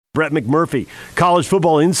Brett McMurphy, college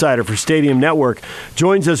football insider for Stadium Network,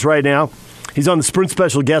 joins us right now. He's on the Sprint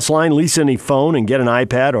special guest line. Lease any phone and get an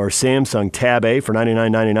iPad or Samsung Tab A for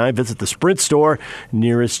 $99.99. Visit the Sprint store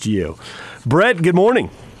nearest you. Brett, good morning.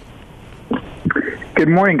 Good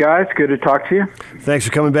morning, guys. Good to talk to you. Thanks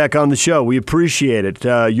for coming back on the show. We appreciate it.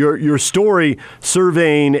 Your story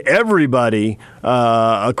surveying everybody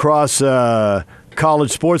across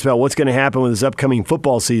college sports about what's going to happen with this upcoming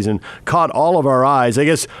football season caught all of our eyes. I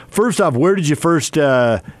guess, first off, where did you first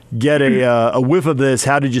get a whiff of this?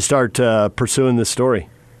 How did you start pursuing this story?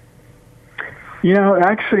 You know,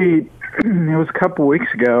 actually, it was a couple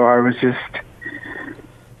weeks ago. I was just,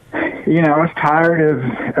 I was tired of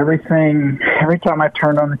everything. Every time I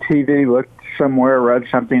turned on the TV, looked somewhere, read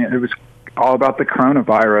something, it was all about the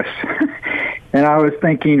coronavirus. And I was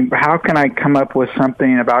thinking, how can I come up with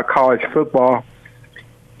something about college football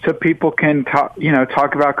so people can talk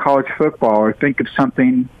about college football, or think of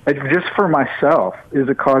something just for myself as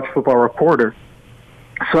a college football reporter.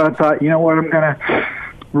 So I thought, you know what, I'm going to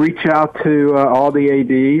reach out to all the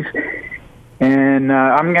ADs, and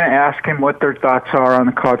I'm going to ask them what their thoughts are on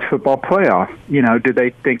the college football playoff. You know, do they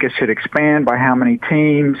think it should expand, by how many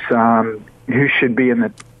teams, who should be in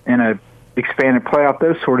a expanded playoff,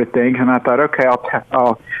 those sort of things. And I thought, okay,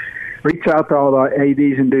 I'll reach out to all the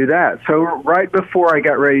ADs and do that. So right before I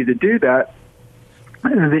got ready to do that,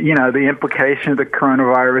 the implication of the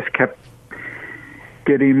coronavirus kept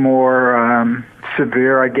getting more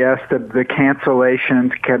severe, I guess. The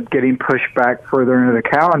cancellations kept getting pushed back further into the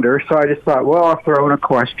calendar. So I just thought, well, I'll throw in a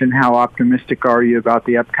question: how optimistic are you about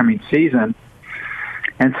the upcoming season?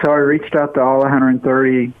 And so I reached out to all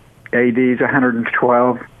 130 ADs,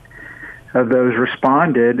 112 of those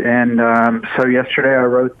responded, and so yesterday I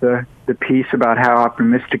wrote the piece about how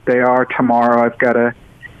optimistic they are. Tomorrow I've got a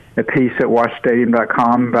piece at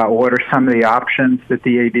watchstadium.com about what are some of the options that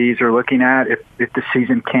the ADs are looking at if the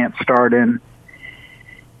season can't start in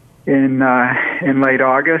late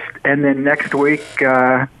August. And then next week,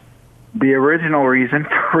 the original reason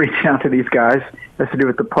for reaching out to these guys has to do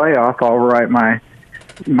with the playoff. I'll write my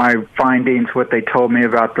findings, what they told me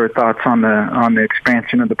about their thoughts on the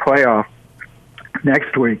expansion of the playoff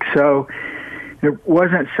next week. So it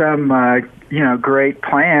wasn't some great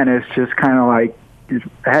plan. It's just kind of like,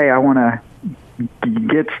 hey, I want to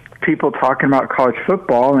get people talking about college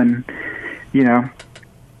football, and I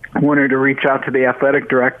wanted to reach out to the athletic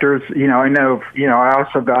directors. I know I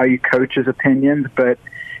also value coaches' opinions, but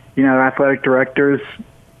athletic directors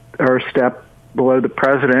are a step below the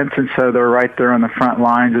presidents, and so they're right there on the front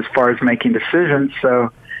lines as far as making decisions.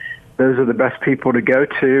 So those are the best people to go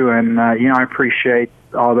to, and I appreciate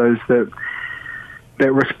all those that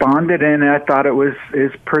responded, and I thought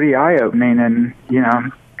is pretty eye-opening. And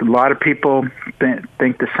a lot of people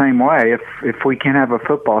think the same way. If we can have a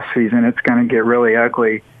football season, it's going to get really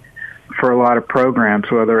ugly for a lot of programs,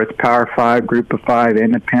 whether it's Power 5, Group of 5,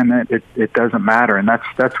 independent. It doesn't matter, and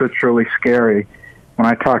that's what's really scary when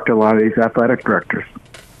I talk to a lot of these athletic directors.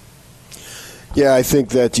 Yeah, I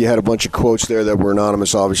think that you had a bunch of quotes there that were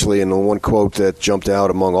anonymous, obviously, and the one quote that jumped out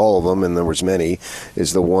among all of them, and there was many,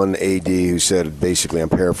 is the one AD who said, basically, I'm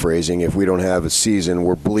paraphrasing, if we don't have a season,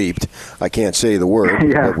 we're bleeped. I can't say the word,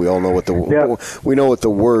 yeah. But we all know what we know what the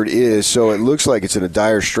word is. So it looks like it's in a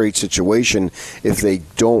dire straight situation if they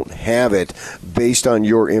don't have it. Based on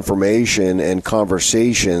your information and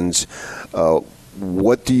conversations,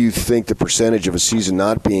 what do you think the percentage of a season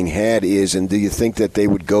not being had is, and do you think that they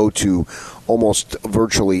would go to almost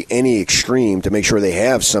virtually any extreme to make sure they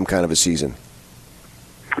have some kind of a season?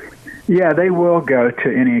 Yeah, they will go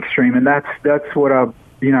to any extreme, and that's what I'm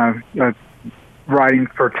writing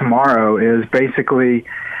for tomorrow is basically,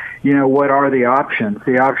 what are the options?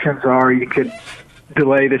 The options are you could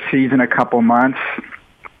delay the season a couple months.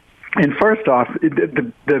 And first off,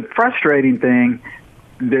 the frustrating thing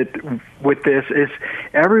that with this is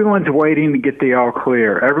everyone's waiting to get the all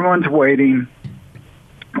clear. Everyone's waiting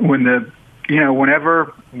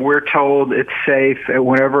whenever we're told it's safe,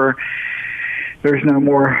 whenever there's no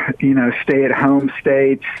more, stay-at-home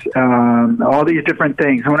states, all these different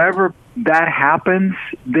things. Whenever that happens,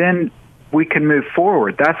 then we can move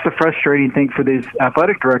forward. That's the frustrating thing for these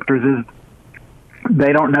athletic directors is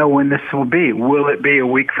they don't know when this will be. Will it be a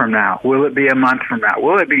week from now? Will it be a month from now?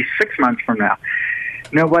 Will it be 6 months from now?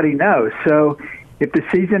 Nobody knows. So if the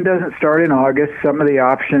season doesn't start in August, some of the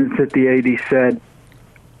options that the AD said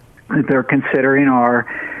that they're considering are,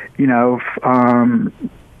 playing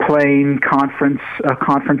a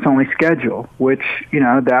conference-only schedule, which,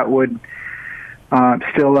 that would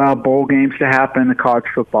still allow bowl games to happen, the college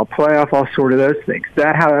football playoff, all sort of those things.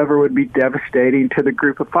 That, however, would be devastating to the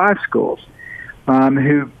Group of 5 schools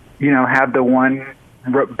who have the one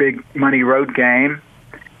big money road game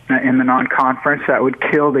in the non-conference. That would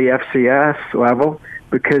kill the FCS level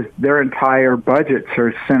because their entire budgets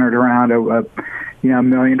are centered around a $1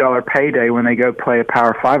 million payday when they go play a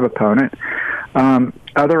Power 5 opponent.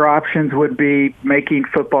 Other options would be making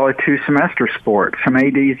football a 2-semester sport. Some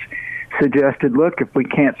ADs suggested, look, if we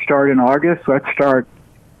can't start in August, let's start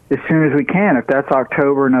as soon as we can. If that's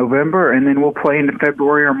October, November, and then we'll play into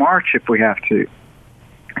February or March if we have to.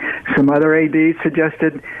 Some other ADs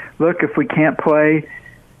suggested, look, if we can't play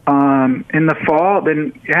in the fall,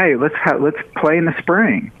 then hey, let's play in the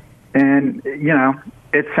spring. And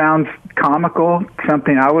it sounds comical,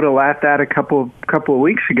 something I would have laughed at a couple of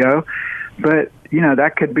weeks ago, but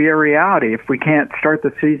that could be a reality. If we can't start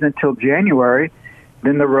the season until January,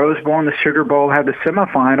 then the Rose Bowl and the Sugar Bowl have the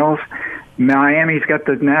semifinals. Miami's got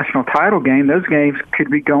the national title game. Those games could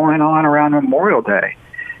be going on around Memorial Day.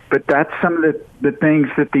 But that's some of the things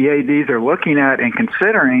that the ADs are looking at and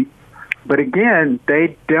considering. But again,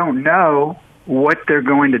 they don't know what they're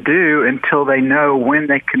going to do until they know when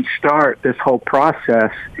they can start this whole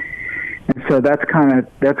process. And so that's kind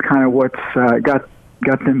of what's got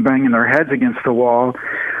them banging their heads against the wall.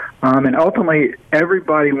 And ultimately,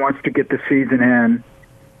 everybody wants to get the season in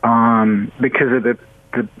because of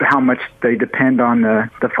how much they depend on the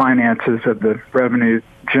finances of the revenue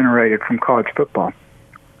generated from college football.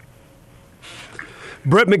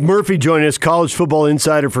 Brett McMurphy joining us, college football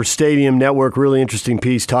insider for Stadium Network. Really interesting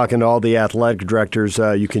piece talking to all the athletic directors.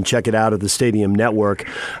 You can check it out at the Stadium Network.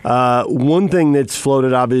 One thing that's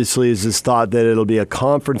floated, obviously, is this thought that it'll be a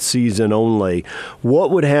conference season only. What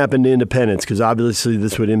would happen to independents? Because obviously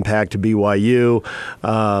this would impact BYU.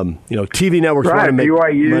 TV networks want to make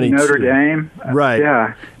BYU, money Notre too. Dame. Right.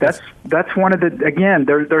 Yeah, that's one of the. Again,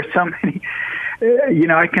 there's so many.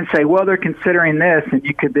 I can say, well, they're considering this, and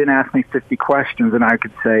you could then ask me 50 questions, and I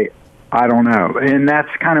could say, I don't know. And that's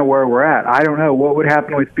kind of where we're at. I don't know what would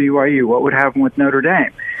happen with BYU, what would happen with Notre Dame.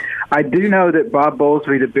 I do know that Bob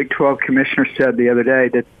Bowlesby, the Big 12 commissioner, said the other day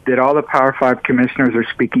that all the Power 5 commissioners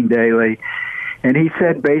are speaking daily. And he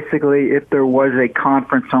said basically if there was a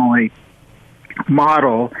conference-only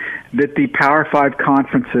model, that the Power 5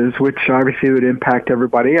 conferences, which obviously would impact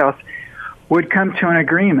everybody else, would come to an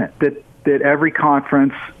agreement that every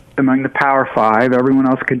conference among the Power 5, everyone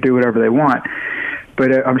else could do whatever they want,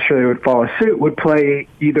 but I'm sure they would follow suit, would play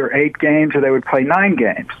either 8 games or they would play 9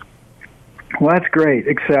 games. Well, that's great,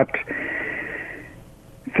 except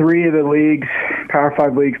 3 of the leagues, Power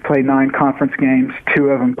 5 leagues, play 9 conference games. 2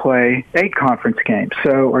 of them play 8 conference games.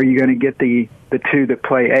 So are you going to get the 2 that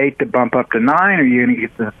play 8 to bump up to 9, or are you going to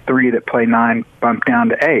get the 3 that play 9 bump down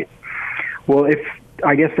to 8? Well,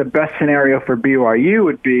 I guess the best scenario for BYU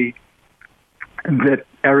would be that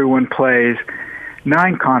everyone plays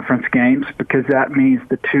 9 conference games, because that means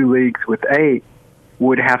the 2 leagues with 8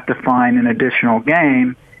 would have to find an additional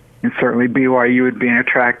game, and certainly BYU would be an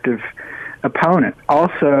attractive opponent.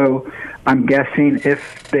 Also, I'm guessing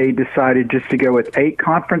if they decided just to go with 8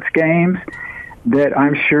 conference games, that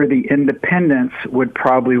I'm sure the independents would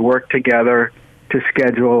probably work together to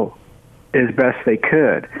schedule as best they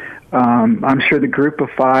could. I'm sure the group of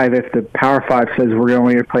 5, if the Power 5 says we're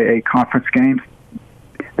only going to play 8 conference games,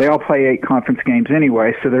 they all play 8 conference games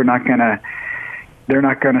anyway, so they're not going to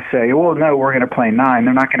say, well, no, we're going to play 9.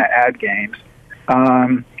 They're not going to add games.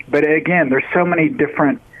 But again, there's so many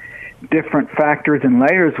different factors and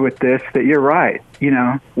layers with this that you're right.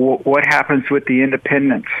 What happens with the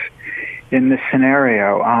independents in this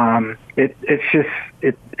scenario?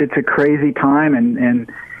 It's a crazy time and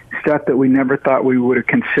stuff that we never thought we would have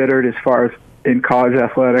considered as far as in college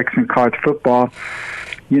athletics and college football,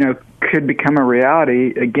 could become a reality,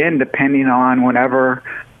 again, depending on whenever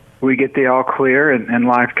we get the all clear and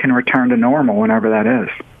life can return to normal, whenever that is.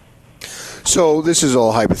 So this is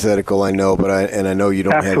all hypothetical, I know, but I know you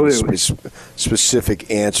don't Absolutely. have specific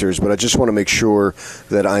answers, but I just want to make sure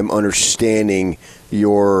that I'm understanding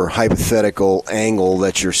your hypothetical angle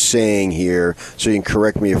that you're saying here, so you can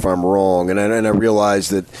correct me if I'm wrong. And I realize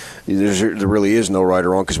that there really is no right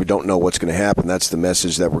or wrong, because we don't know what's going to happen. That's the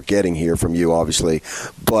message that we're getting here from you, obviously.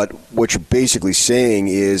 But what you're basically saying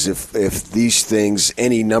is if these things,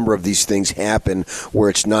 any number of these things happen where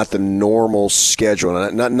it's not the normal schedule,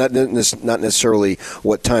 not necessarily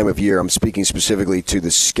what time of year, I'm speaking specifically to the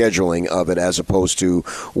scheduling of it as opposed to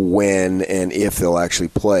when and if they'll actually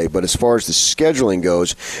play. But as far as the scheduling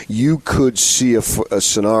goes, you could see a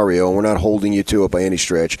scenario, and we're not holding you to it by any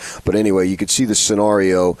stretch, but anyway, you could see the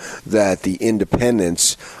scenario that the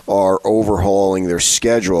independents are overhauling their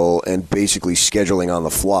schedule and basically scheduling on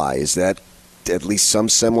the fly. Is that at least some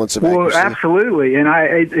semblance of Well, accuracy? absolutely, and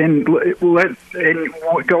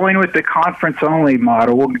going with the conference only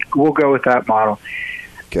model, we'll go with that model.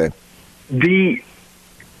 Okay. The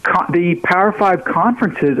Power 5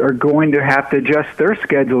 conferences are going to have to adjust their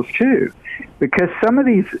schedules too, because some of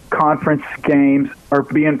these conference games are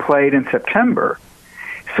being played in September.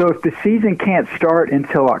 So if the season can't start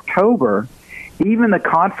until October, even the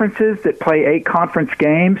conferences that play 8 conference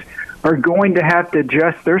games are going to have to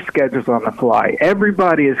adjust their schedules on the fly.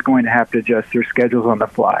 Everybody is going to have to adjust their schedules on the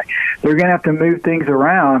fly. They're going to have to move things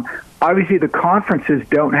around. Obviously, the conferences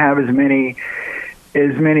don't have as many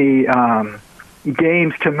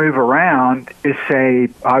games to move around as, say,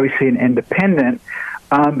 obviously an independent.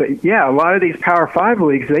 But yeah, a lot of these Power 5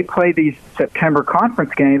 leagues, they play these September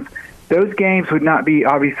conference games. Those games would not be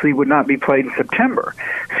played in September.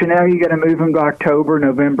 So now you got to move them to October,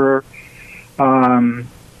 November.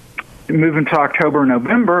 Move them to October,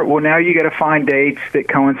 November. Well, now you got to find dates that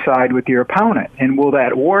coincide with your opponent, and will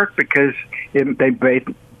that work? Because they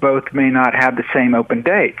both may not have the same open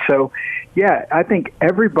date. So, yeah, I think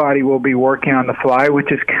everybody will be working on the fly,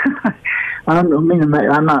 which is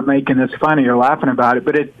I'm not making this funny or laughing about it,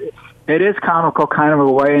 but it is comical kind of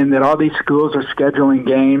a way in that all these schools are scheduling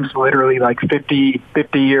games literally like 50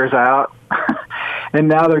 years out, and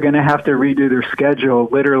now they're going to have to redo their schedule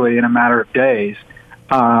literally in a matter of days.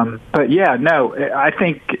 But, yeah, no, I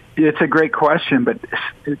think it's a great question, but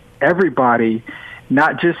everybody,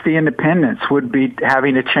 not just the independents, would be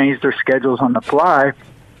having to change their schedules on the fly.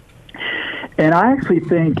 And I actually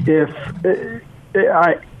think if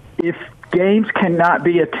games cannot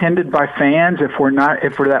be attended by fans, if we're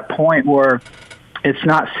that point where it's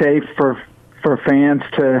not safe for fans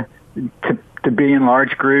to be in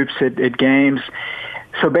large groups at games,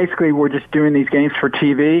 so basically we're just doing these games for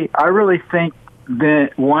TV, I really think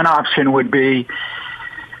that one option would be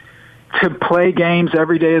to play games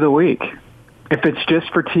every day of the week. If it's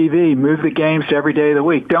just for TV, move the games to every day of the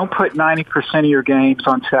week. Don't put 90% of your games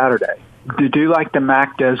on Saturday. Do like the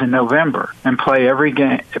MAC does in November and play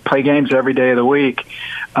games every day of the week,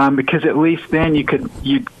 because at least then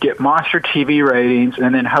you'd get monster TV ratings,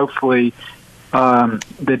 and then hopefully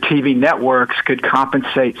the TV networks could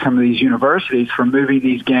compensate some of these universities for moving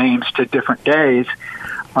these games to different days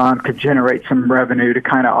to generate some revenue to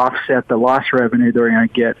kind of offset the lost revenue they're going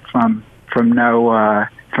to get from no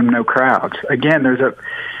crowds. Again,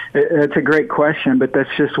 it's a great question, but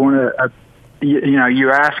that's just one of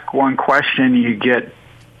you ask one question, you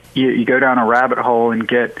go down a rabbit hole and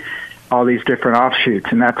get all these different offshoots,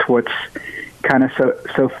 and that's what's kind of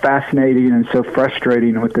so fascinating and so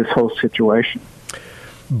frustrating with this whole situation.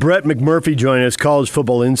 Brett McMurphy joining us, college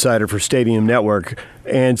football insider for Stadium Network.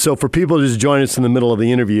 And so for people just join us in the middle of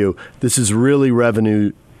the interview, this is really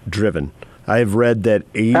revenue driven. I have read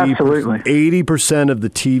that 80% of the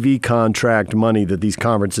TV contract money that these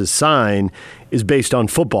conferences sign is based on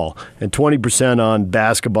football, and 20% on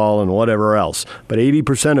basketball and whatever else. But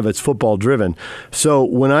 80% of it's football driven. So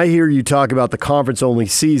when I hear you talk about the conference-only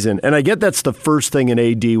season, and I get that's the first thing an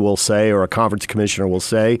AD will say or a conference commissioner will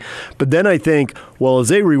say, but then I think, well, as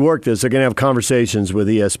they rework this, they're going to have conversations with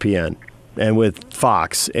ESPN and with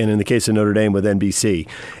Fox, and in the case of Notre Dame with NBC.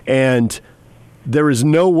 And there is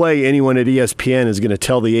no way anyone at ESPN is going to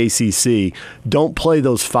tell the ACC, don't play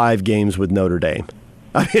those 5 games with Notre Dame.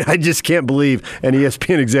 I mean, I just can't believe an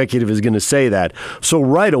ESPN executive is going to say that. So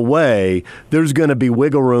right away, there's going to be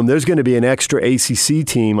wiggle room. There's going to be an extra ACC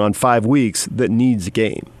team on 5 weeks that needs a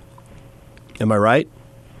game. Am I right?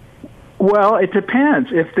 Well, it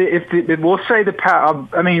depends. We'll say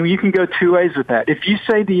I mean, you can go 2 ways with that. If you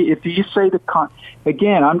say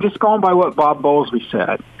again, I'm just going by what Bob Bowlesby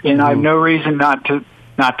said, and I have no reason not to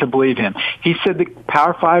believe him. He said the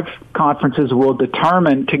Power 5 conferences will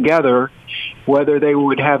determine together whether they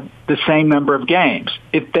would have the same number of games.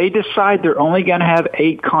 If they decide they're only going to have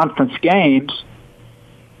 8 conference games,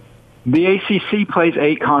 the ACC plays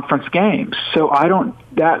 8 conference games. So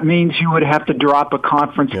that means you would have to drop a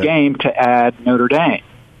conference game to add Notre Dame.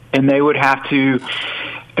 And they would have to,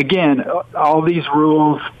 again, all these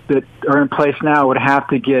rules that are in place now would have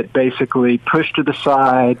to get basically pushed to the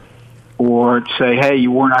side or say, hey,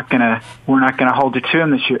 we're not going to hold you to them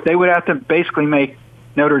this year. They would have to basically make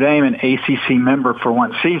Notre Dame an ACC member for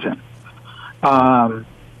one season. I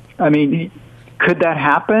mean, could that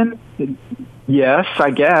happen? Yes,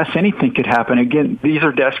 I guess anything could happen. Again, these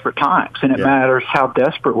are desperate times, and it matters how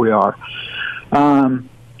desperate we are.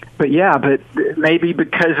 But maybe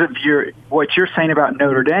because of what you're saying about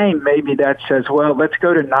Notre Dame, maybe that says, well, let's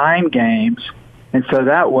go to 9 games, and so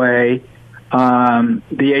that way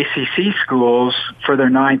the ACC schools for their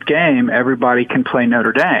 9th game, everybody can play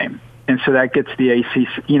Notre Dame, and so that gets the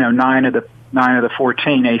ACC. 9 of the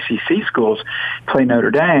 14 ACC schools play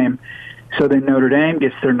Notre Dame. So then Notre Dame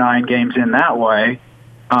gets their 9 games in that way,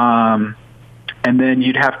 and then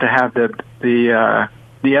you'd have to have the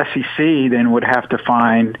SEC then would have to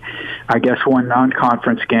find, I guess, one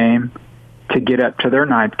non-conference game to get up to their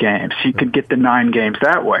 9th game. So you could get the 9 games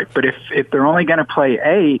that way. But if they're only going to play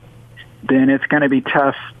 8, then it's going to be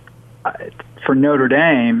tough for Notre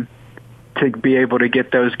Dame to be able to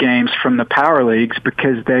get those games from the power leagues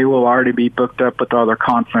because they will already be booked up with all their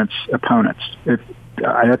conference opponents.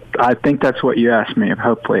 I think that's what you asked me.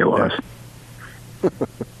 Hopefully it was.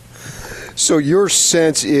 So your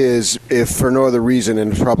sense is, if for no other reason,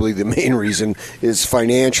 and probably the main reason, is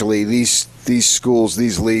financially, these schools,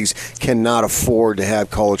 these leagues cannot afford to have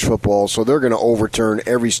college football, so they're going to overturn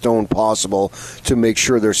every stone possible to make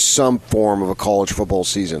sure there's some form of a college football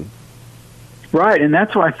season. Right, and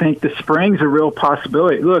that's why I think the spring's a real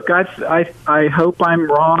possibility. Look, I hope I'm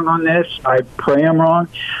wrong on this. I pray I'm wrong.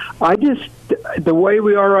 The way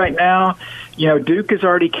we are right now, Duke has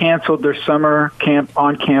already canceled their summer camp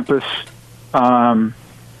on campus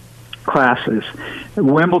classes.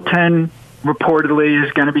 Wimbledon reportedly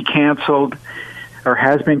is going to be canceled or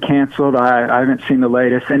has been canceled. I haven't seen the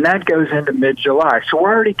latest, and that goes into mid-July. So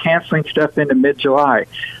we're already canceling stuff into mid-July.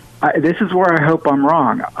 This is where I hope I'm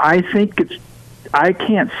wrong. I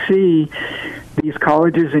can't see these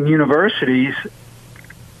colleges and universities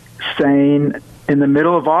saying in the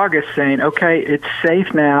middle of August saying, okay, it's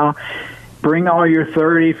safe now. Bring all your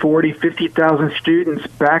 30, 40, 50,000 students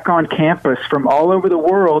back on campus from all over the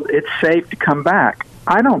world. It's safe to come back.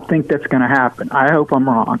 I don't think that's going to happen. I hope I'm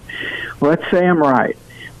wrong. Let's say I'm right.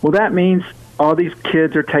 Well, that means all these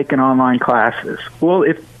kids are taking online classes. Well,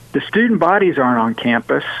 if the student bodies aren't on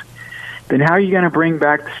campus, then how are you going to bring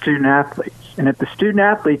back the student athletes? And if the student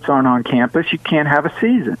athletes aren't on campus, you can't have a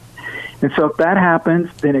season. And so if that happens,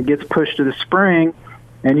 then it gets pushed to the spring,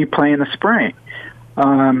 and you play in the spring.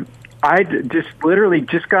 I just literally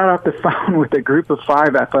just got off the phone with a group of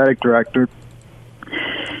 5 athletic director.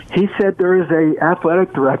 He said there is a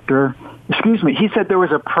athletic director, he said there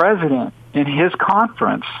was a president in his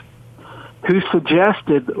conference who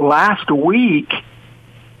suggested last week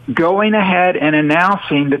going ahead and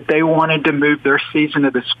announcing that they wanted to move their season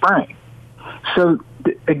to the spring. So,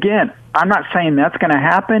 again, I'm not saying that's going to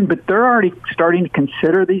happen, but they're already starting to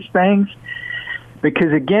consider these things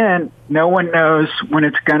because, again, no one knows when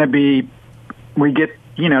it's going to be, we get,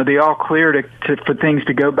 the all clear for things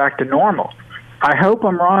to go back to normal. I hope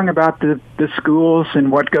I'm wrong about the schools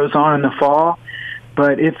and what goes on in the fall,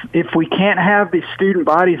 but if we can't have the student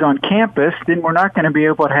bodies on campus, then we're not going to be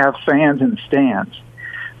able to have fans in the stands.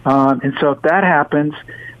 And so if that happens,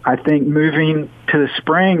 I think moving to the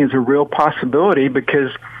spring is a real possibility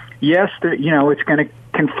because, yes, it's going to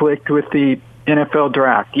conflict with the NFL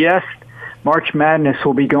draft. Yes, March Madness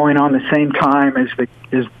will be going on the same time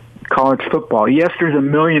as college football. Yes, there's a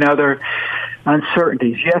million other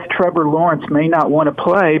uncertainties. Yes, Trevor Lawrence may not want to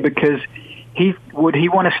play because he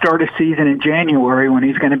want to start a season in January when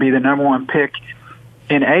he's going to be the number 1 pick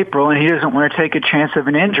in April, and he doesn't want to take a chance of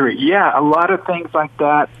an injury. Yeah, a lot of things like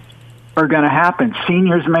that are going to happen.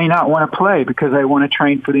 Seniors may not want to play because they want to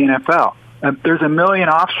train for the NFL. There's a million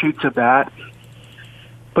offshoots of that.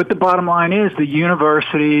 But the bottom line is the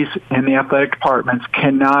universities and the athletic departments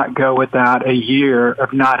cannot go without a year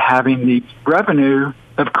of not having the revenue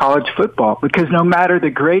of college football because no matter the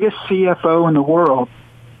greatest CFO in the world,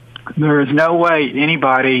 there is no way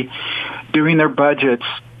anybody doing their budgets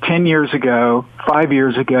 10 years ago, 5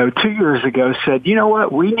 years ago, 2 years ago said, you know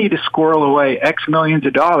what, we need to squirrel away X millions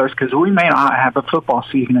of dollars because we may not have a football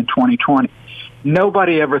season in 2020.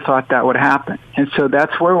 Nobody ever thought that would happen. And so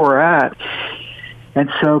that's where we're at. And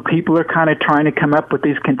so people are kind of trying to come up with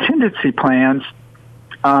these contingency plans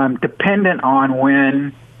dependent on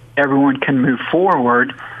when everyone can move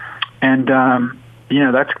forward. And,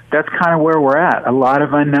 that's kind of where we're at. A lot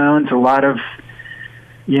of unknowns, a lot of,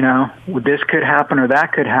 this could happen or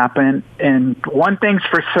that could happen. And one thing's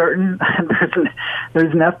for certain,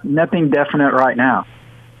 there's nothing definite right now.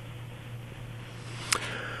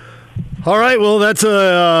 All right, well, that's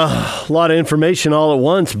a lot of information all at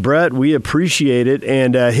once, Brett. We appreciate it.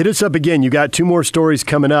 And hit us up again. You got 2 more stories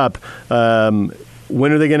coming up.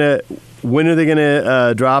 When are they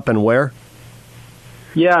gonna drop and where?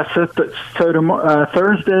 Yeah, so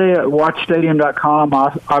Thursday at watchstadium.com,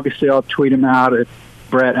 obviously I'll tweet them out at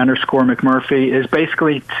Brett_McMurphy, is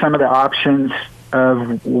basically some of the options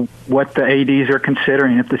of what the ADs are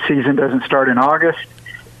considering if the season doesn't start in August.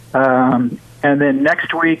 And then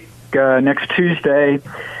next week, next Tuesday,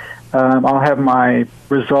 I'll have my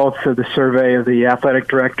results of the survey of the athletic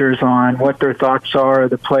directors on what their thoughts are of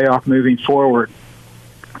the playoff moving forward.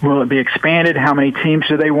 Will it be expanded? How many teams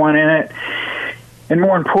do they want in it? And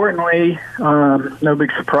more importantly, no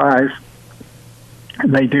big surprise,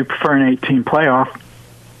 they do prefer an 8-team playoff.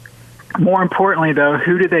 More importantly, though,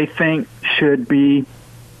 who do they think should be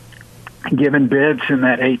given bids in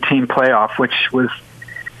that 8-team playoff, which was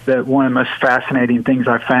one of the most fascinating things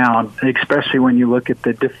I found, especially when you look at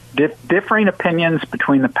the differing opinions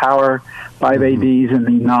between the Power 5 ADs and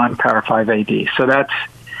the non-Power 5 ADs. So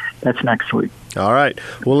that's next week. All right.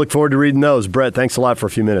 We'll look forward to reading those. Brett, thanks a lot for a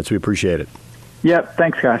few minutes. We appreciate it. Yep.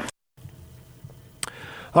 Thanks, guys.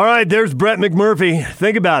 All right. There's Brett McMurphy.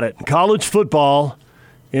 Think about it. College football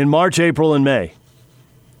in March, April, and May.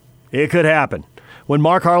 It could happen. When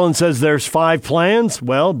Mark Harlan says there's 5 plans,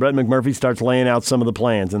 well, Brett McMurphy starts laying out some of the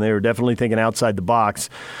plans, and they were definitely thinking outside the box.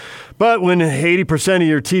 But when 80% of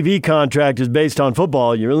your TV contract is based on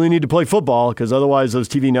football, you really need to play football, because otherwise those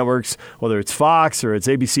TV networks, whether it's Fox or it's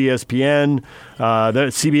ABC, ESPN,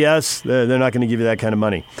 CBS, they're not going to give you that kind of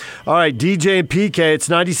money. All right, DJ and PK, it's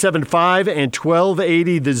 97.5 and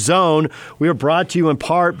 1280 The Zone. We are brought to you in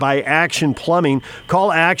part by Action Plumbing.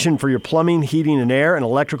 Call Action for your plumbing, heating, and air and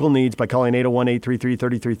electrical needs by calling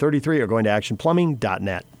 801-833-3333 or going to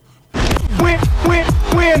actionplumbing.net. Win, win,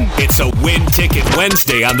 win. It's a Win Ticket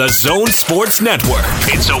Wednesday on the Zone Sports Network.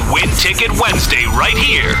 It's a Win Ticket Wednesday right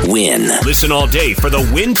here. Win. Listen all day for the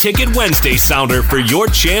Win Ticket Wednesday sounder for your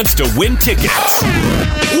chance to win tickets.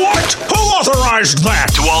 What? Who authorized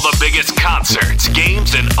that? To all the biggest concerts,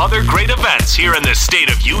 games, and other great events here in the state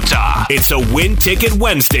of Utah. It's a Win Ticket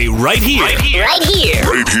Wednesday right here. Right here. Right here.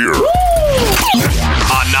 Right here. Woo!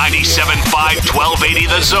 On 97.5, 1280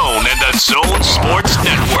 The Zone and the Zone Sports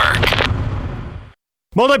Network.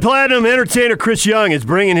 Multi-platinum entertainer Chris Young is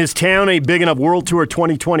bringing his Town Ain't Big Enough World Tour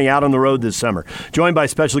 2020 out on the road this summer, joined by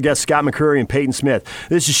special guests Scott McCreery and Peyton Smith.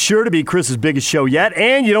 This is sure to be Chris's biggest show yet,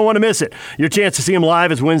 and you don't want to miss it. Your chance to see him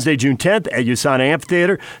live is Wednesday, June 10th at USANA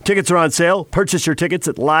Amphitheater. Tickets are on sale. Purchase your tickets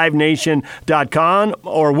at livenation.com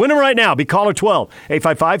or win them right now. Be caller 12,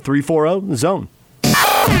 855-340-ZONE.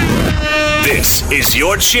 This is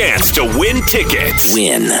your chance to win tickets.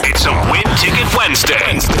 Win. It's a Win Ticket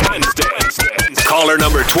Wednesday. Caller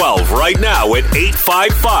number 12 right now at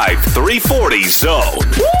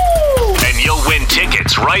 855-340-ZONE. Woo! And you'll win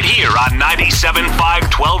tickets right here on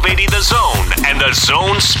 97.5, 1280 The Zone and the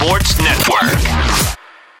Zone Sports Network.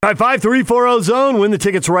 855-340-ZONE. Win the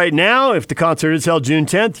tickets right now. If the concert is held June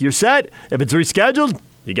 10th, you're set. If it's rescheduled,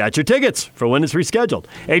 you got your tickets for when it's rescheduled.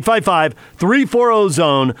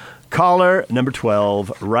 855-340-ZONE. Caller number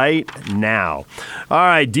 12 right now. All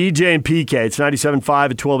right, DJ and PK, it's 97.5 at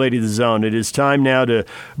 1280 The Zone. It is time now to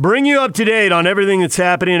bring you up to date on everything that's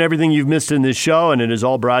happening and everything you've missed in this show, and it is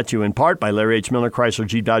all brought to you in part by Larry H. Miller, Chrysler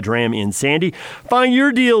Jeep Dodge Ram in Sandy. Find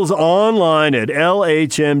your deals online at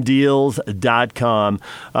lhmdeals.com.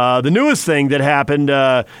 The newest thing that happened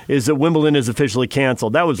is that Wimbledon is officially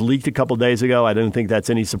canceled. That was leaked a couple days ago. I don't think that's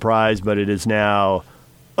any surprise, but it is now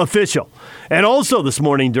official. And also this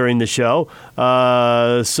morning during the show,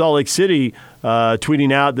 Salt Lake City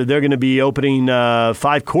tweeting out that they're going to be opening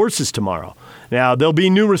 5 courses tomorrow. Now, there'll be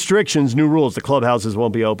new restrictions, new rules. The clubhouses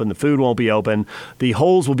won't be open. The food won't be open. The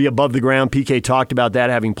holes will be above the ground. PK talked about that,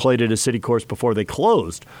 having played at a city course before they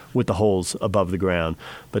closed with the holes above the ground.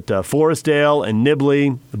 But Forestdale and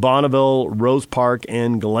Nibley, Bonneville, Rose Park,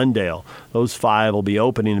 and Glendale, those 5 will be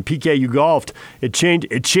opening. And PK, you golfed. It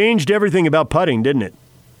changed everything about putting, didn't it?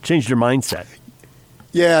 Changed your mindset.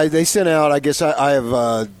 Yeah, they sent out, I guess I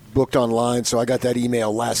have booked online, so I got that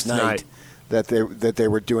email last night. That they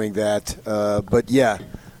were doing that, but yeah,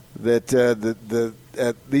 that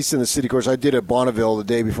at least in the city course, I did at Bonneville the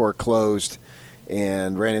day before it closed,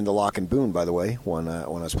 and ran into Lock and Boone, by the way, when I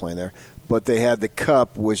was playing there. But they had the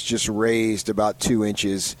cup was just raised about 2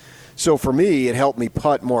 inches, so for me it helped me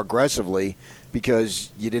putt more aggressively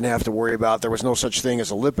because you didn't have to worry about there was no such thing as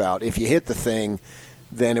a lip out. If you hit the thing,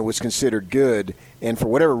 then it was considered good. And for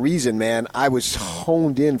whatever reason, man, I was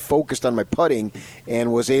honed in, focused on my putting,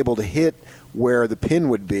 and was able to hit where the pin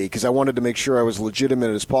would be because I wanted to make sure I was legitimate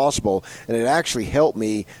as possible. And it actually helped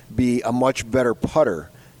me be a much better putter.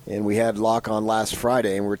 And we had Lock on last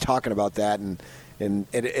Friday, and we were talking about that and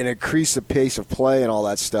increase the pace of play and all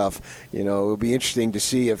that stuff. You know, it would be interesting to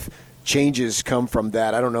see if changes come from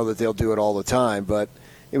that. I don't know that they'll do it all the time, but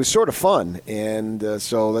it was sort of fun, and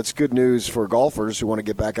so that's good news for golfers who want to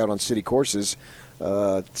get back out on city courses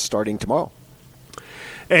starting tomorrow.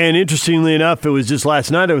 And interestingly enough, it was just last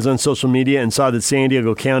night I was on social media and saw that San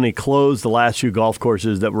Diego County closed the last few golf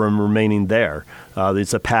courses that were remaining there.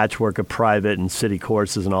 It's a patchwork of private and city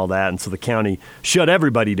courses and all that. And so the county shut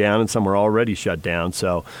everybody down, and some were already shut down.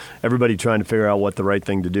 So everybody trying to figure out what the right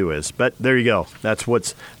thing to do is. But there you go. That's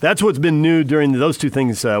what's been new during those two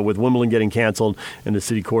things, with Wimbledon getting canceled and the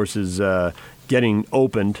city courses getting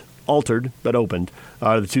altered, but opened,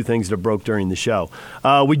 are the two things that broke during the show.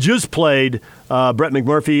 We just played Brett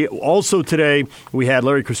McMurphy. Also today, we had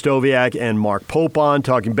Larry Krystkowiak and Mark Pope on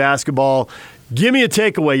talking basketball. Give me a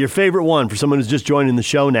takeaway, your favorite one for someone who's just joining the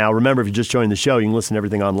show now. Remember, if you just joined the show, you can listen to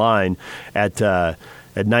everything online at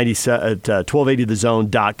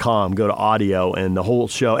 1280thezone.com. Go to audio, and the whole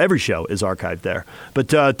show, every show is archived there. But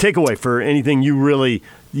takeaway for anything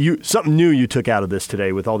something new you took out of this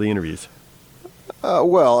today with all the interviews.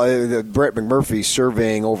 Brett McMurphy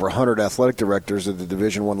surveying over 100 athletic directors at the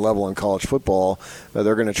Division I level in college football.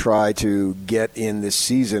 They're going to try to get in this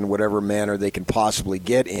season whatever manner they can possibly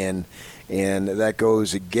get in. And that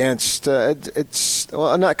goes against,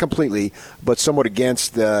 not completely, but somewhat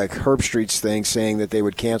against Herbstreit's thing, saying that they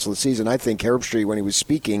would cancel the season. I think Herbstreit, when he was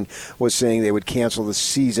speaking, was saying they would cancel the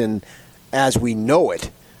season as we know it,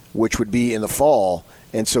 which would be in the fall.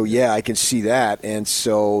 And so, yeah, I can see that. And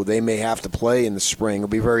so they may have to play in the spring. It'll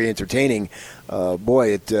be very entertaining.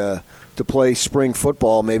 To play spring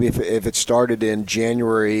football, maybe if it started in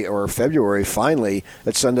January or February, finally,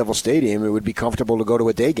 at Sun Devil Stadium, it would be comfortable to go to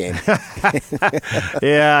a day game.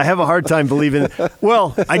 Yeah, I have a hard time believing.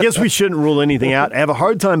 Well, I guess we shouldn't rule anything out. I have a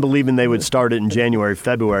hard time believing they would start it in January,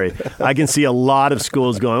 February. I can see a lot of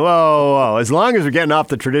schools going, whoa, as long as we're getting off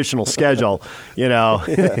the traditional schedule,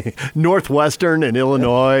 Northwestern and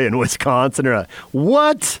Illinois and Wisconsin are like,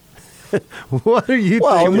 what? What are you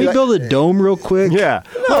thinking? Can we build a dome real quick? Yeah.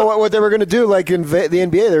 No, what they were going to do, like in the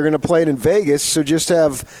NBA, they're going to play it in Vegas, so just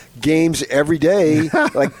have games every day,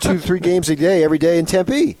 like 2-3 games a day every day in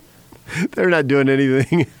Tempe. They're not doing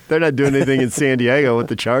anything. They're not doing anything in San Diego with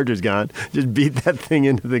the Chargers gone. Just beat that thing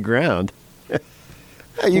into the ground.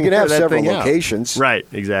 You can have several locations. Right,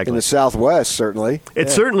 exactly. In the Southwest, certainly. It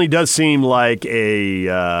certainly does seem like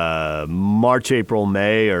a March, April,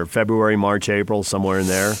 May, or February, March, April, somewhere in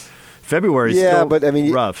there. February is still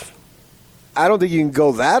rough. I don't think you can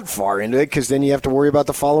go that far into it because then you have to worry about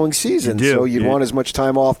the following season. So you'd want as much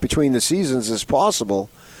time off between the seasons as possible.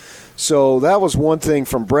 So that was one thing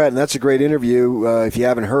from Brett, and that's a great interview. If you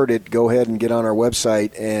haven't heard it, go ahead and get on our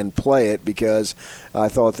website and play it because I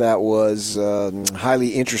thought that was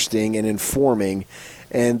highly interesting and informing.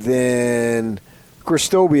 And then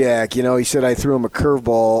Krystkowiak, he said I threw him a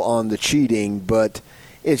curveball on the cheating, but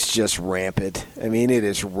it's just rampant. I mean, it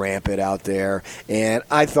is rampant out there. And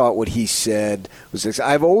I thought what he said was this.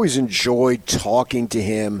 I've always enjoyed talking to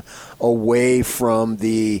him away from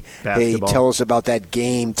the basketball. Hey, tell us about that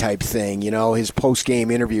game type thing, his post-game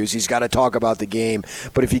interviews. He's got to talk about the game.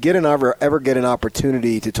 But if you ever get an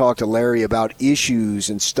opportunity to talk to Larry about issues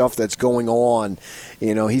and stuff that's going on,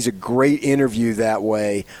 he's a great interview that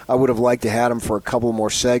way. I would have liked to have him for a couple more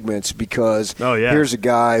segments because here's a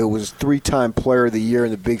guy who was 3-time Player of the Year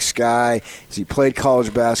in the Big Sky. He played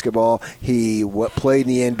college basketball. He played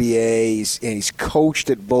in the NBA, and he's coached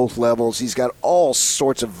at both levels. He's got all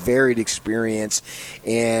sorts of varied experience,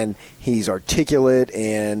 and he's articulate.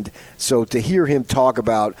 And so to hear him talk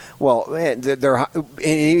about, he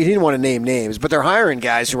didn't want to name names, but they're hiring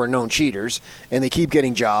guys who are known cheaters, and they keep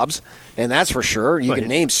getting jobs, and that's for sure. You can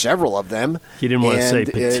name several of them. He didn't want to say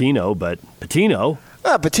Pitino, but Pitino.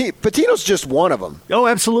 Pitino's just one of them. Oh,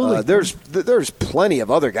 absolutely. There's plenty of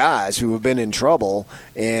other guys who have been in trouble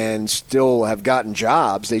and still have gotten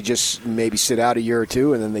jobs. They just maybe sit out a year or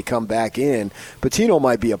two and then they come back in. Pitino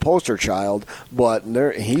might be a poster child, but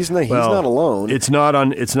he's not alone. It's not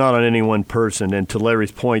on any one person. And to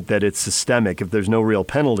Larry's point that it's systemic. If there's no real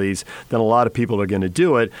penalties, then a lot of people are going to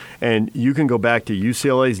do it. And you can go back to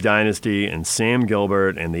UCLA's dynasty and Sam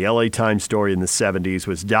Gilbert and the LA Times story in the 70s,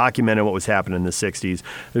 which documented what was happening in the 60s.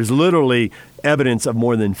 There's literally evidence of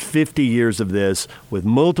more than 50 years of this with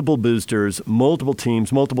multiple boosters, multiple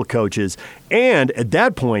teams, multiple coaches, and at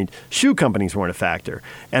that point, shoe companies weren't a factor.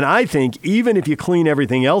 And I think even if you clean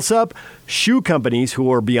everything else up, shoe companies who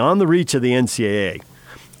are beyond the reach of the NCAA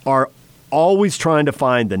are always trying to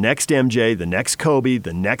find the next MJ, the next Kobe,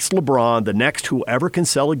 the next LeBron, the next whoever can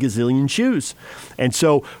sell a gazillion shoes. And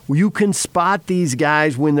so you can spot these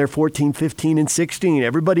guys when they're 14, 15, and 16.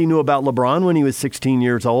 Everybody knew about LeBron when he was 16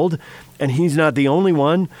 years old, and he's not the only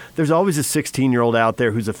one. There's always a 16-year-old out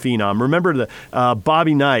there who's a phenom. Remember the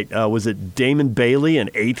Bobby Knight, was it Damon Bailey, an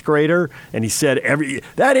 8th grader? And he said,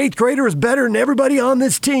 that 8th grader is better than everybody on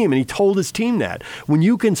this team. And he told his team that. When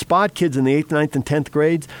you can spot kids in the 8th, 9th, and 10th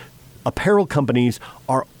grades, apparel companies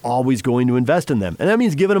are always going to invest in them. And that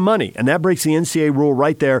means giving them money. And that breaks the NCAA rule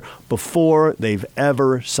right there before they've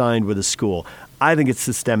ever signed with a school. I think it's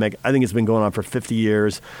systemic. I think it's been going on for 50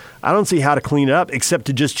 years. I don't see how to clean it up except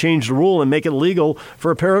to just change the rule and make it legal for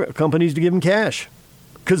apparel companies to give them cash.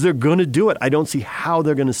 Because they're going to do it. I don't see how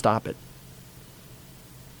they're going to stop it.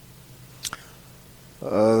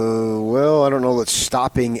 Well, I don't know that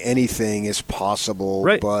stopping anything is possible,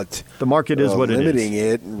 right. But the market is what it is. Limiting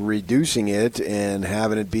it, reducing it, and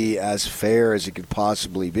having it be as fair as it could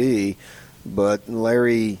possibly be. But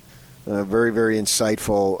Larry, very, very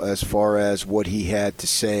insightful as far as what he had to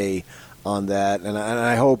say on that. And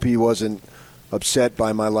I hope he wasn't upset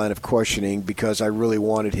by my line of questioning, because I really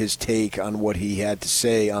wanted his take on what he had to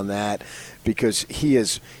say on that, because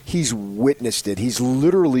he's witnessed it. He's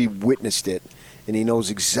literally witnessed it. And he knows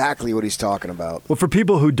exactly what he's talking about. Well, for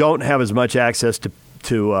people who don't have as much access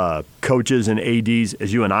to coaches and ADs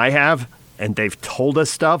as you and I have, and they've told us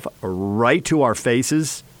stuff right to our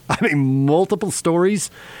faces, I mean, multiple stories.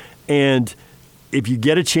 And if you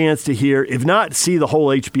get a chance to hear, if not see the whole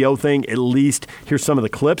HBO thing, at least hear some of the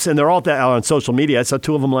clips. And they're all out on social media. I saw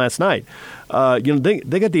 2 of them last night. They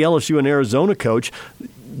got the LSU and Arizona coach.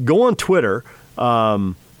 Go on Twitter,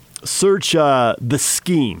 search The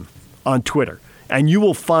Scheme on Twitter, and you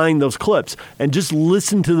will find those clips. And just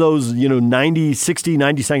listen to those, 90, 60,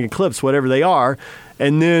 90-second clips, whatever they are,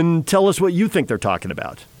 and then tell us what you think they're talking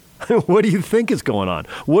about. What do you think is going on?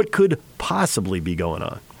 What could possibly be going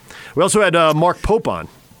on? We also had Mark Pope on.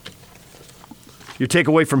 Your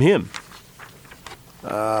takeaway from him?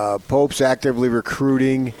 Pope's actively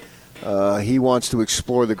recruiting. He wants to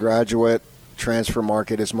explore the graduate transfer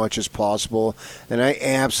market as much as possible. And I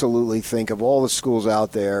absolutely think of all the schools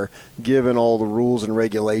out there, given all the rules and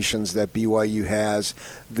regulations that BYU has,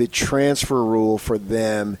 the transfer rule for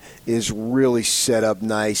them is really set up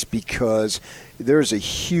nice, because there's a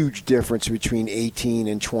huge difference between 18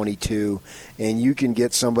 and 22, and you can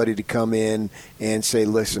get somebody to come in and say,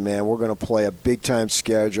 listen, man, we're going to play a big-time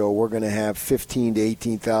schedule. We're going to have 15 to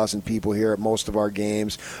 18,000 people here at most of our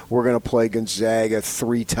games. We're going to play Gonzaga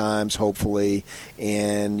 3 times, hopefully,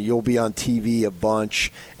 and you'll be on TV a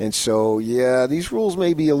bunch. And so, yeah, these rules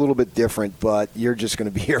may be a little bit different, but you're just going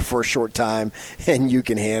to be here for a short time, and you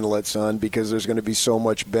can handle it, son, because there's going to be so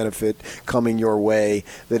much benefit coming your way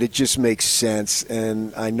that it just makes sense.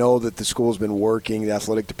 And I know that the school's been working, the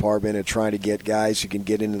athletic department, and trying to get guys who can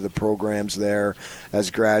get into the programs there as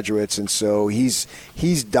graduates. And so he's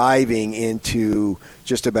diving into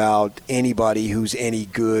just about anybody who's any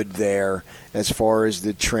good there as far as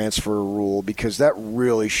the transfer rule, because that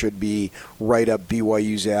really should be right up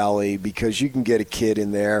BYU's alley, because you can get a kid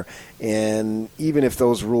in there, and even if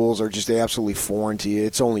those rules are just absolutely foreign to you,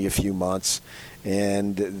 it's only a few months.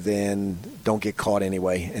 And then don't get caught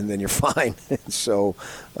anyway, and then you're fine. So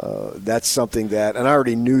that's something that, and I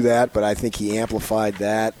already knew that, but I think he amplified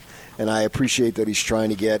that. And I appreciate that he's trying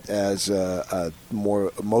to get as a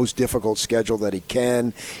most difficult schedule that he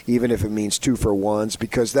can, even if it means 2-for-1s,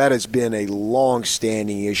 because that has been a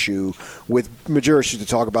long-standing issue with Majerus. Used to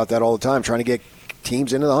talk about that all the time, trying to get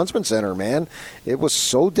teams into the Huntsman Center, man. It was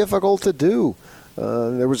so difficult to do.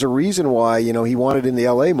 There was a reason why, he wanted in the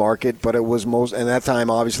L.A. market, but it was most, and that time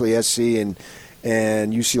obviously SC and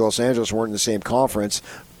UC Los Angeles weren't in the same conference,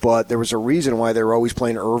 but there was a reason why they were always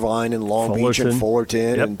playing Irvine and Long Beach and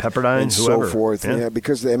Fullerton and Pepperdine and so forth. Yeah,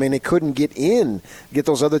 because they couldn't get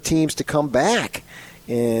those other teams to come back.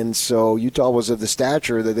 And so Utah was of the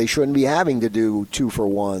stature that they shouldn't be having to do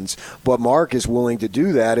 2-for-1s. But Mark is willing to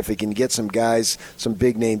do that if he can get some guys, some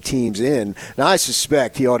big-name teams in. Now, I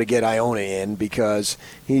suspect he ought to get Iona in, because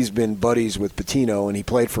he's been buddies with Pitino, and he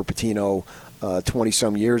played for Pitino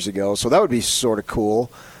 20-some years ago. So that would be sort of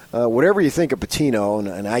cool. Whatever you think of Pitino,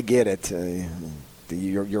 and I get it,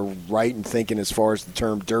 you're right in thinking as far as the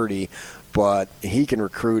term dirty, but he can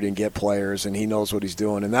recruit and get players, and he knows what he's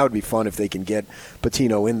doing. And that would be fun if they can get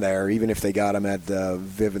Pitino in there, even if they got him at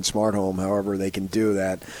Viv and Smart Home, however they can do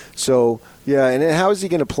that. So, yeah, and how is he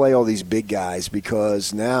going to play all these big guys?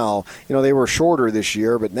 Because now, they were shorter this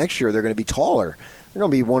year, but next year they're going to be taller. They're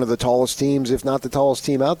going to be one of the tallest teams, if not the tallest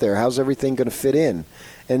team out there. How's everything going to fit in?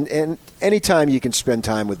 And anytime you can spend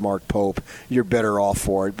time with Mark Pope, you're better off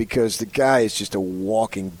for it because the guy is just a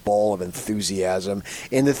walking ball of enthusiasm.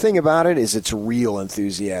 And the thing about it is it's real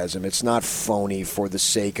enthusiasm. It's not phony for the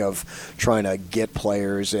sake of trying to get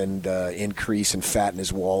players and increase and fatten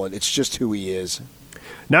his wallet. It's just who he is.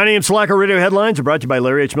 9 a.m. Slacker Radio headlines are brought to you by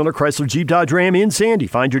Larry H. Miller, Chrysler, Jeep, Dodge, Ram in Sandy.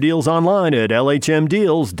 Find your deals online at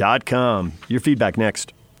LHMdeals.com. Your feedback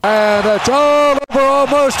next. And it's all over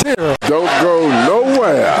almost here. Don't go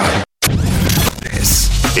nowhere. This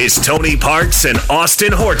is Tony Parks and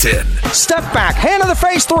Austin Horton. Step back, hand of the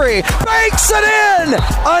face three, banks it in!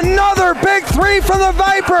 Another big three from the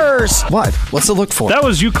Vipers! What? What's to look for? That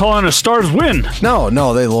was you calling a Stars win. No,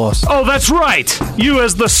 they lost. Oh, that's right. You,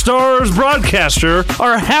 as the Stars broadcaster,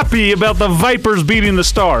 are happy about the Vipers beating the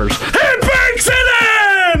Stars. And banks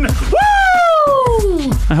it in! Woo!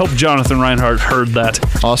 I hope Jonathan Reinhart heard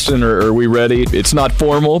that. Austin, are we ready? It's not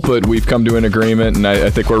formal, but we've come to an agreement, and I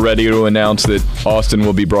think we're ready to announce that Austin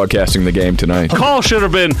will be broadcasting the game tonight. Call should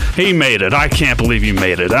have been, he made it. I can't believe you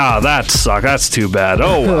made it. That sucked. That's too bad.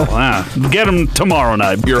 Oh, well. Get him tomorrow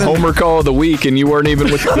night. Your homer call of the week, and you weren't even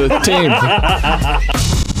with the team.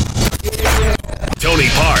 Tony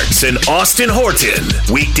Parks and Austin Horton.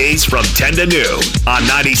 Weekdays from 10 to noon on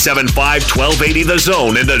 97.5, 1280 The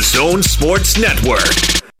Zone and the Zone Sports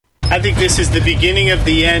Network. I think this is the beginning of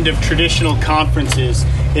the end of traditional conferences.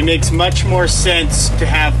 It makes much more sense to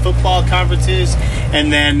have football conferences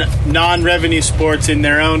and then non-revenue sports in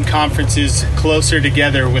their own conferences closer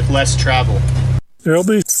together with less travel. There'll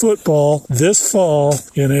be football this fall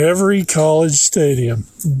in every college stadium.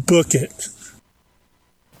 Book it.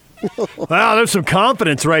 Wow, there's some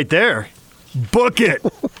confidence right there. Book it.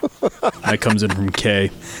 That comes in from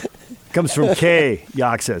K. Comes from K,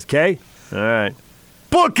 Yak says. K? All right.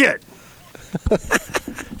 Book it.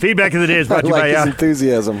 Feedback of the day is brought to you by his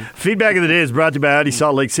enthusiasm. Feedback of the day is brought to you by Audi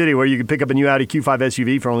Salt Lake City, where you can pick up a new Audi Q5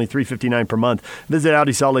 SUV for only $359 per month. Visit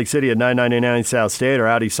Audi Salt Lake City at 999 South State or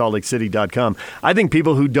AudiSaltLakeCity.com. I think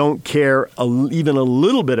people who don't care even a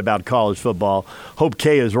little bit about college football hope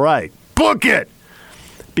K is right. Book it.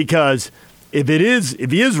 Because if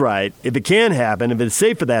he is right, if it can happen, if it's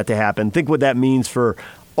safe for that to happen, think what that means for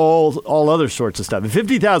all other sorts of stuff. If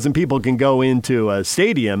 50,000 people can go into a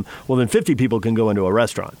stadium, well, then 50 people can go into a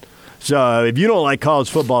restaurant. So if you don't like college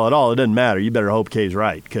football at all, it doesn't matter. You better hope K's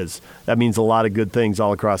right because that means a lot of good things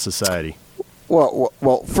all across society.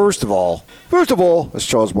 Well, first of all, as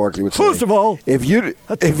Charles Barkley would say, first of all, if you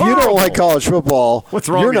don't like college football, what's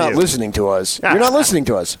wrong you're with not you? listening to us. You're not listening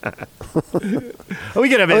to us. We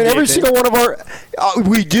can have every single one of our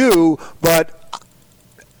we do, but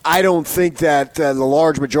I don't think that the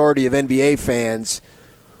large majority of NBA fans.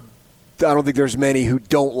 I don't think there's many who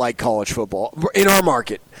don't like college football in our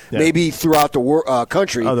market. Yeah. Maybe throughout the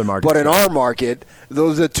country, other markets, but in our market,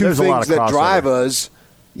 those are the two things that drive us.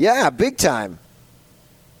 Yeah, big time.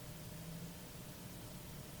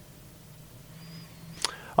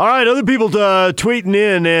 All right, other people tweeting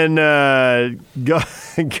in and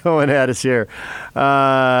going at us here.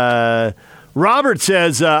 Robert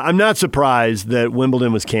says, I'm not surprised that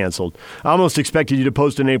Wimbledon was canceled. I almost expected you to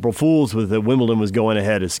post an April Fool's with that Wimbledon was going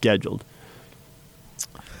ahead as scheduled.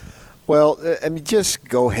 Well, I mean, just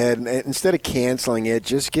go ahead and instead of canceling it,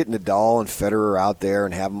 just get Nadal and Federer out there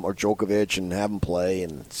and have them, or Djokovic, and have them play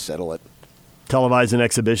and settle it. Televise an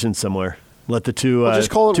exhibition somewhere. Let the two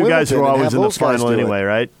two guys who are always in the final anyway,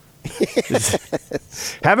 right?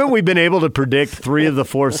 Haven't we been able to predict 3 of the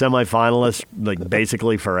 4 semifinalists like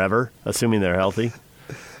basically forever, assuming they're healthy?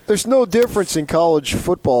 There's no difference in college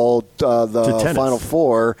football, the Final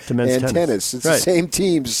Four, and tennis. It's right. The same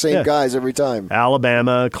teams, the same guys every time.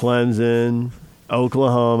 Alabama, Clemson,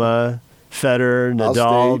 Oklahoma, Federer,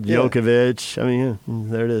 Nadal, Djokovic. I mean,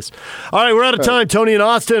 there it is. All right, we're out of time. Tony and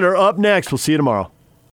Austin are up next. We'll see you tomorrow.